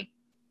community.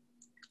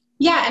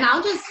 Yeah, and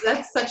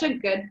that's such a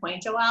good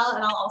point, Joelle.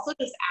 And I'll also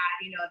just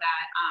add, you know,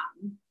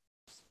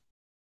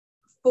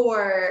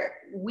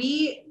 that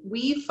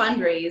we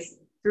fundraise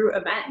through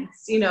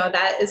events. You know,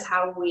 that is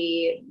how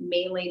we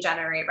mainly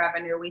generate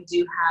revenue. We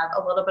do have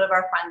a little bit of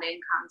our funding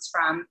comes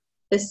from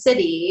the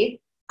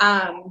city,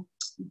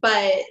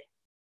 but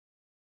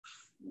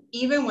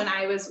even when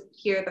I was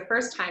here the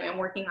first time and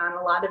working on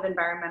a lot of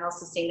environmental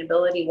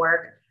sustainability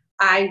work,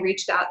 I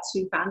reached out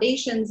to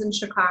foundations in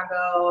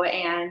Chicago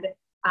and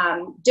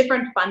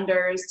different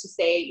funders to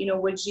say, you know,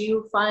 would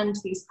you fund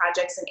these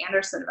projects in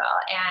Andersonville?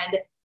 And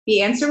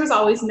the answer was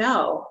always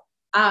no.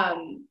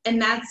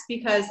 And that's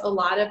because a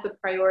lot of the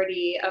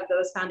priority of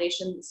those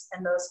foundations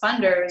and those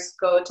funders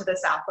go to the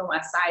south and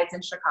west sides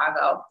in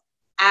Chicago,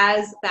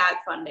 as that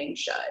funding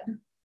should.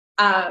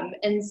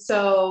 And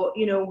so,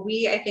 you know,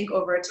 I think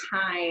over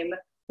time,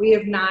 we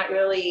have not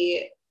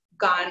really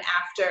gone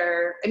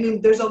after, I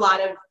mean, there's a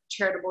lot of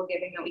charitable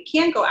giving that we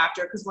can go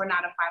after because we're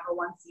not a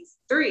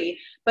 501c3,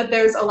 but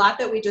there's a lot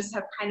that we just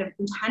have kind of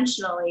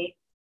intentionally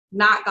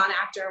not gone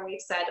after. And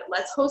we've said,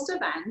 let's host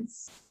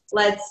events.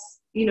 Let's,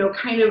 you know,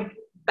 kind of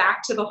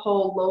back to the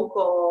whole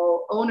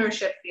local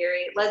ownership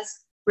theory.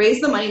 Let's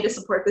raise the money to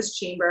support this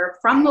chamber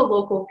from the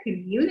local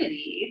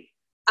community.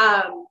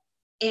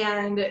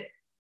 And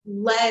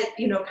let,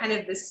 you know, kind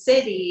of the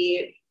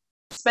city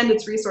spend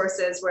its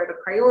resources where the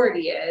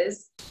priority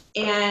is.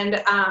 And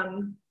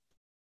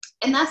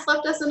that's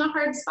left us in a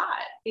hard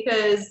spot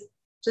because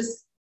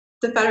just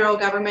the federal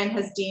government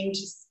has deemed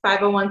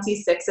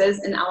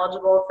 501c6s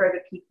ineligible for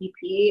the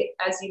PPP,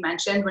 as you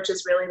mentioned, which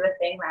is really the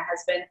thing that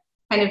has been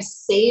kind of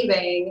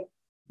saving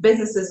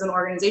businesses and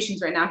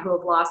organizations right now who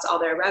have lost all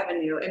their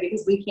revenue. And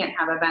because we can't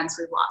have events,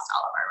 we've lost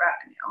all of our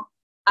revenue.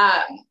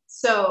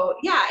 So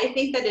yeah, I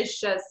think that it's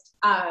just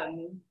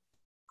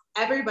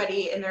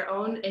everybody in their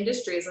own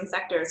industries and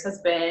sectors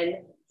has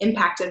been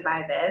impacted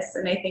by this.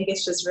 And I think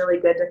it's just really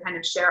good to kind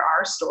of share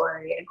our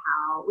story and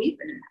how we've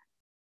been impacted.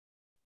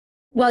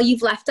 Well,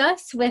 you've left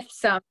us with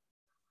some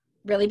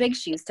really big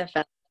shoes to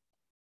fill.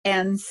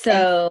 And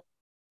so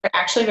they're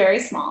actually very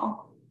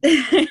small.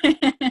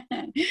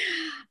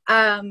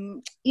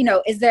 You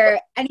know, is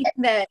there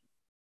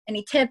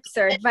any tips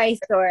or advice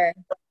or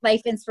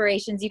life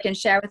inspirations you can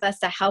share with us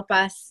to help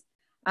us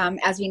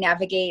as we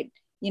navigate,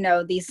 you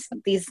know, these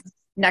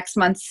next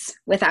months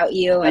without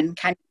you and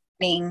kind of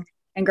being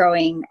and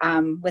growing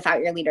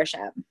without your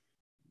leadership?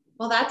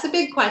 Well, that's a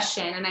big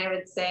question. And I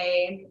would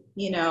say,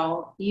 you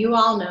know, you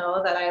all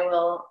know that I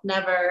will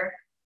never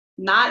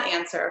not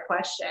answer a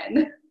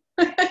question.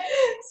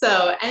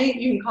 So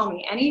you can call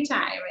me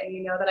anytime and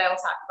you know that I will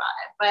talk about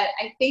it. But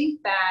I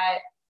think that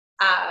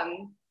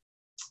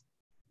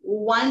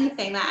one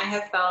thing that I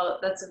have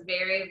felt that's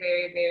very,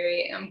 very,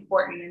 very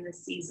important in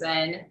this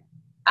season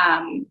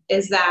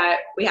is that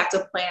we have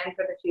to plan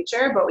for the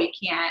future, but we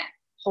can't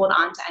hold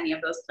on to any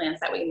of those plans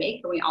that we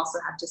make. And we also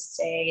have to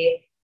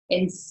stay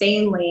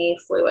insanely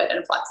fluid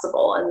and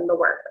flexible in the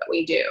work that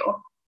we do.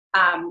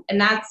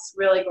 And that's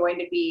really going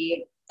to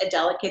be a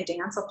delicate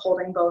dance of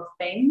holding both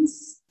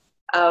things,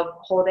 of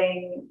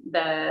holding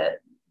the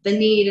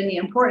need and the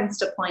importance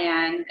to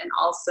plan, and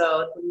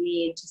also the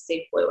need to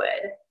stay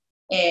fluid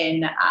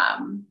in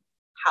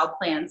how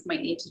plans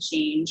might need to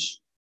change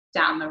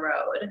down the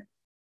road.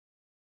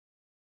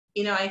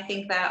 You know, I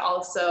think that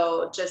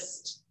also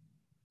just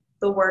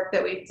the work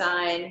that we've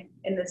done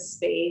in the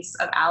space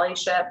of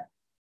allyship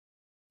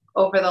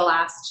over the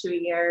last 2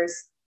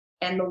 years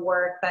and the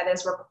work that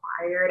is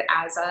required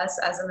as us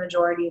as a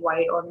majority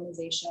white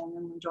organization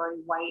and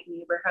majority white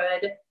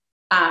neighborhood.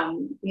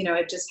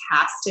 It just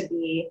has to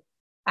be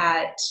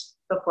at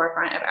the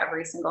forefront of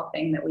every single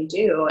thing that we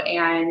do.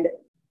 And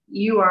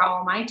you are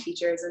all my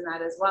teachers in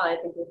that as well. I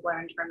think we've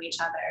learned from each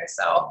other.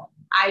 So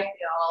I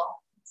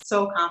feel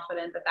so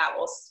confident that that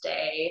will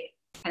stay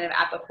kind of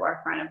at the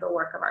forefront of the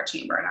work of our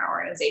chamber and our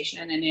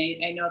organization.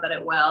 And I know that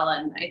it will.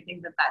 And I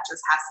think that that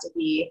just has to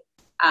be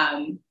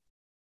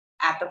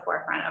at the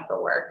forefront of the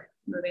work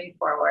moving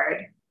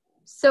forward.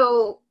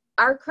 So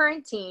our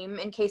current team,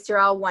 in case you're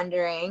all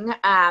wondering,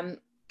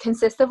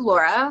 consists of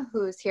Laura,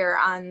 who's here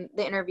on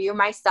the interview,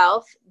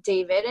 myself,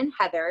 David, and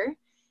Heather.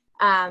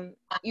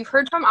 You've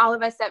heard from all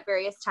of us at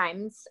various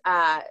times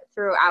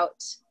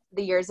throughout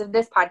the years of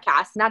this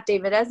podcast, not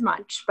David as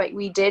much, but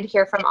we did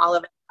hear from all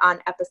of us on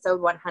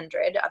episode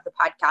 100 of the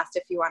podcast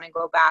if you want to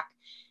go back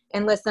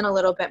and listen a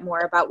little bit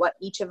more about what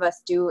each of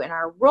us do in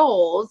our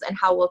roles and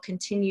how we'll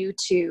continue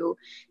to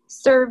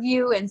serve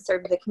you and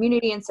serve the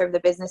community and serve the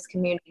business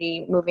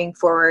community moving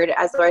forward.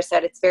 As Laura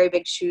said, it's very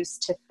big shoes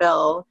to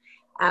fill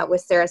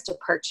with Sarah's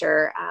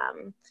departure.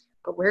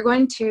 But we're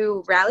going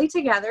to rally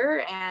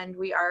together, and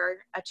we are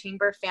a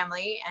chamber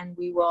family, and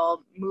we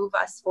will move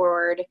us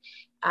forward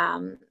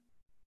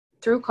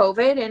through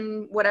COVID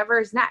and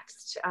whatever is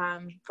next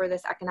for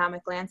this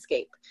economic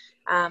landscape.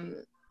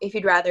 If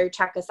you'd rather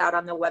check us out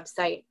on the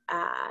website,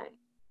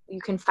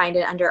 you can find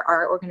it under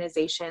our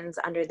organizations,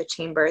 under the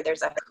chamber.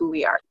 There's a who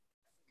we are.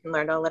 You can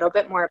learn a little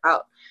bit more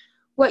about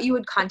what you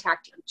would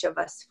contact each of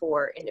us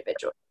for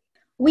individually.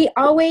 We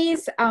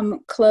always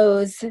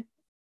close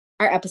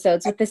our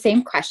episodes with the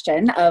same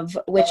question of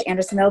which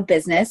Andersonville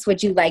business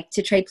would you like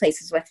to trade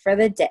places with for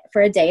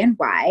a day and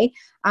why?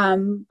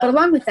 But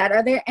along with that,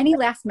 are there any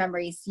last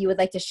memories you would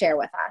like to share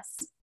with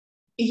us?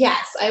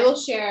 Yes, I will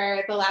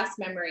share the last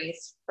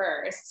memories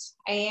first.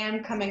 I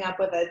am coming up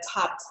with a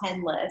top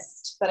 10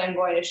 list that I'm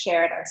going to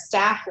share at our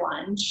staff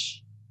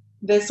lunch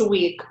this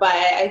week, but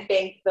I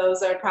think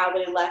those are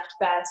probably left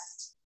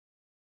best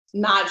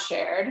not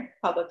shared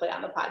publicly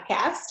on the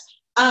podcast.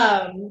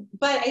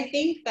 But I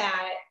think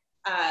that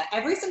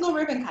every single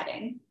ribbon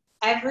cutting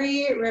is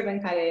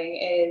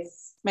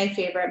my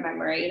favorite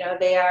memory.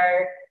 They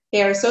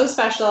are so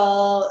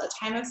special, a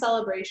time of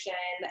celebration.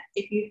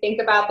 If you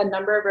think about the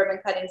number of ribbon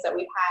cuttings that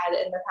we've had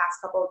in the past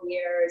couple of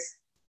years,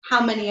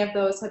 how many of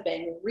those have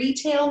been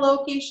retail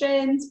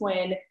locations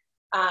when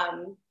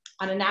on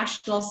a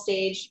national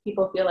stage,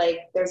 people feel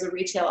like there's a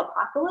retail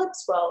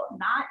apocalypse? Well,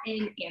 not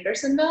in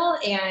Andersonville.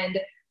 And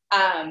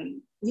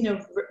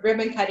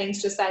ribbon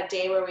cuttings, just that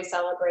day where we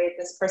celebrate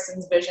this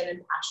person's vision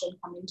and passion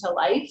coming to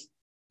life,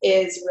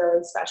 is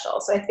really special.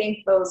 So I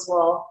think those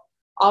will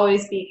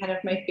always be kind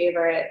of my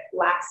favorite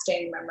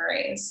lasting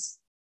memories.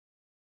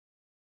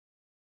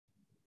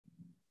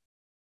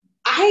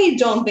 I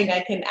don't think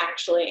I can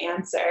actually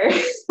answer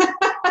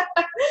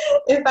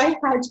if I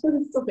had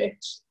to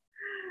switch.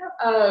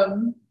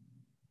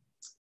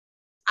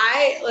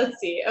 Let's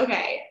see.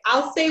 Okay,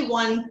 I'll say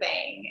one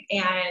thing,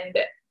 and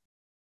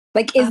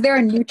is there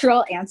a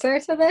neutral answer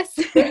to this?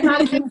 There's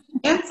not a neutral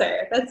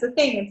answer. That's the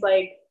thing. It's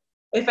like,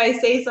 if I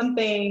say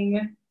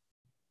something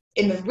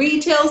in the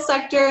retail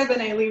sector,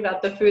 then I leave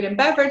out the food and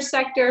beverage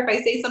sector. If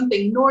I say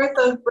something north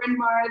of Bryn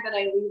Mawr, then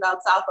I leave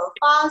out south of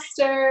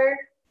Foster.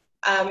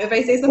 If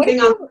I say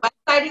something on the west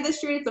side of the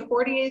street, it's the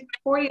 40th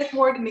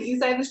ward, and the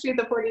east side of the street,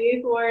 the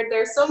 48th ward.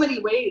 There's so many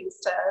ways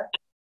to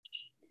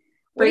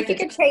break it.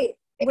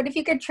 What if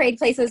you could trade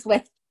places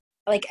with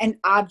an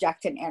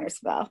object in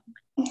Andersonville?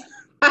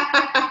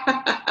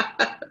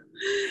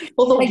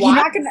 Well, the you're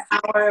not gonna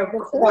tower of the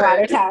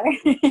water tower.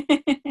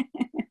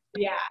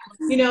 Yeah,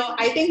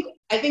 I think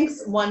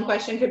one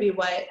question could be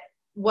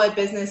what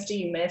business do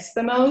you miss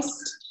the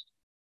most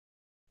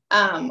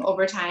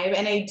over time?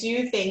 And I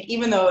do think,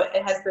 even though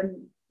it has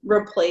been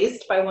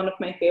replaced by one of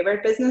my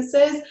favorite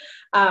businesses,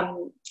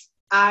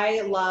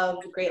 I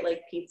love Great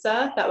Lake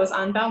Pizza that was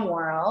on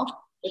Balmoral.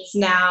 It's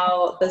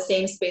now the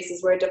same space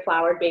as where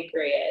Deflowered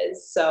Bakery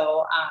is,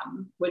 so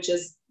which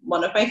is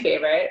one of my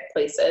favorite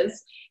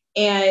places.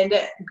 And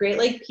Great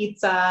Lake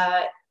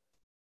Pizza,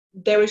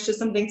 there was just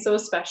something so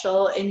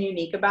special and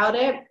unique about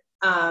it.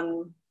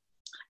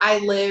 I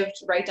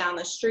lived right down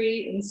the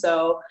street, and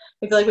so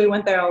I feel like we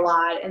went there a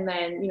lot. And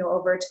then,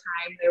 over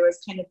time, there was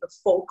kind of the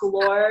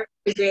folklore,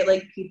 the Great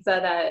Lake Pizza,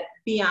 that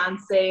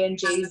Beyonce and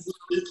Jay-Z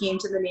came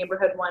to the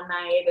neighborhood one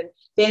night, and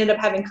they ended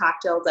up having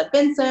cocktails at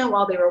Vincent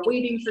while they were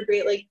waiting for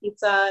Great Lake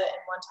Pizza. And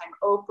one time,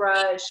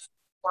 Oprah, she was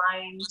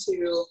flying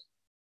to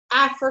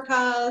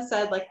Africa,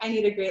 said, I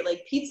need a Great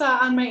Lake Pizza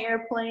on my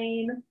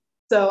airplane.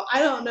 So I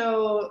don't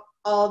know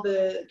all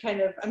the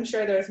I'm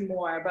sure there's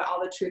more, but all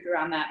the truth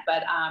around that.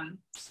 But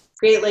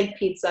Great Lake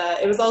Pizza,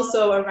 it was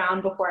also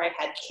around before I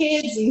had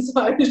kids, and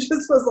so it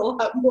just was a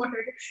lot more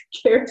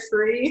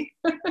carefree.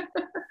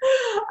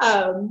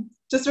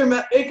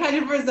 It kind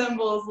of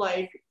resembles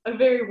a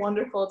very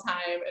wonderful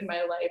time in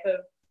my life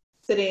of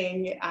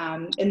sitting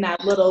in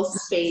that little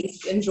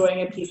space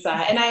enjoying a pizza.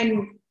 And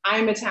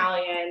I'm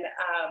Italian,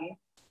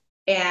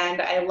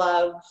 and I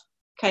love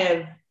kind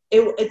of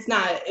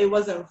it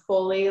wasn't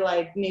fully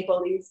like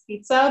Naples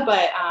pizza,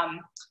 but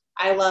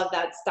I love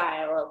that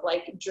style of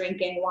like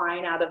drinking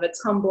wine out of a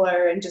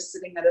tumbler and just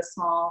sitting at a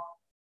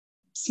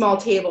small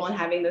table and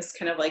having this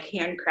kind of like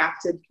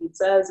handcrafted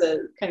pizza is a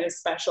kind of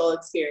special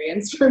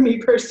experience for me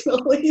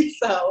personally.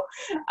 So,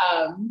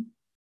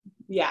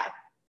 yeah.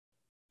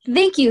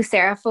 Thank you,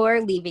 Sarah, for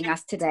joining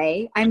us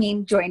today.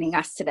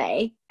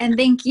 And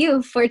thank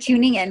you for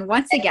tuning in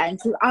once again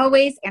to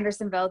Always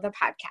Andersonville, the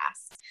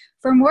podcast.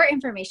 For more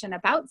information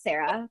about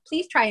Sarah,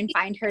 please try and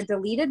find her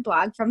deleted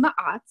blog from the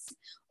aughts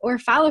or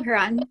follow her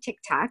on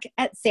TikTok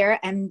at Sarah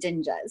M.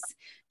 Dinges.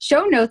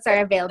 Show notes are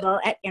available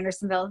at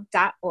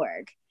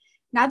andersonville.org.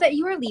 Now that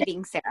you are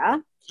leaving,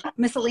 Sarah,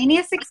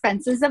 miscellaneous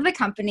expenses of the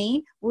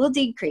company will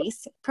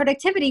decrease,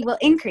 productivity will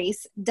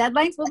increase,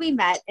 deadlines will be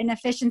met, and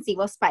efficiency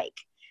will spike.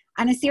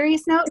 On a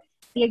serious note,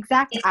 the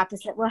exact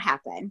opposite will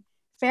happen.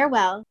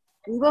 Farewell,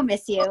 we will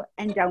miss you,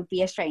 and don't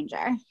be a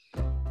stranger.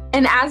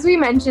 And as we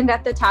mentioned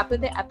at the top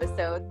of the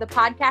episode, the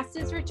podcast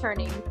is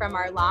returning from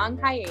our long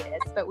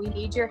hiatus, but we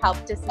need your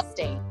help to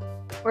sustain.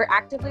 We're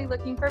actively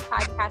looking for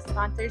podcast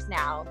sponsors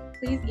now.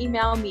 Please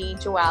email me,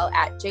 Joelle,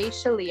 at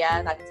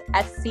jscilia, that's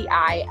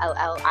SCILLIA,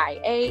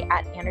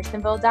 at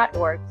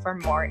andersonville.org for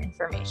more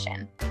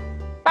information.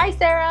 Bye,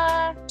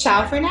 Sarah.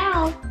 Ciao for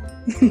now.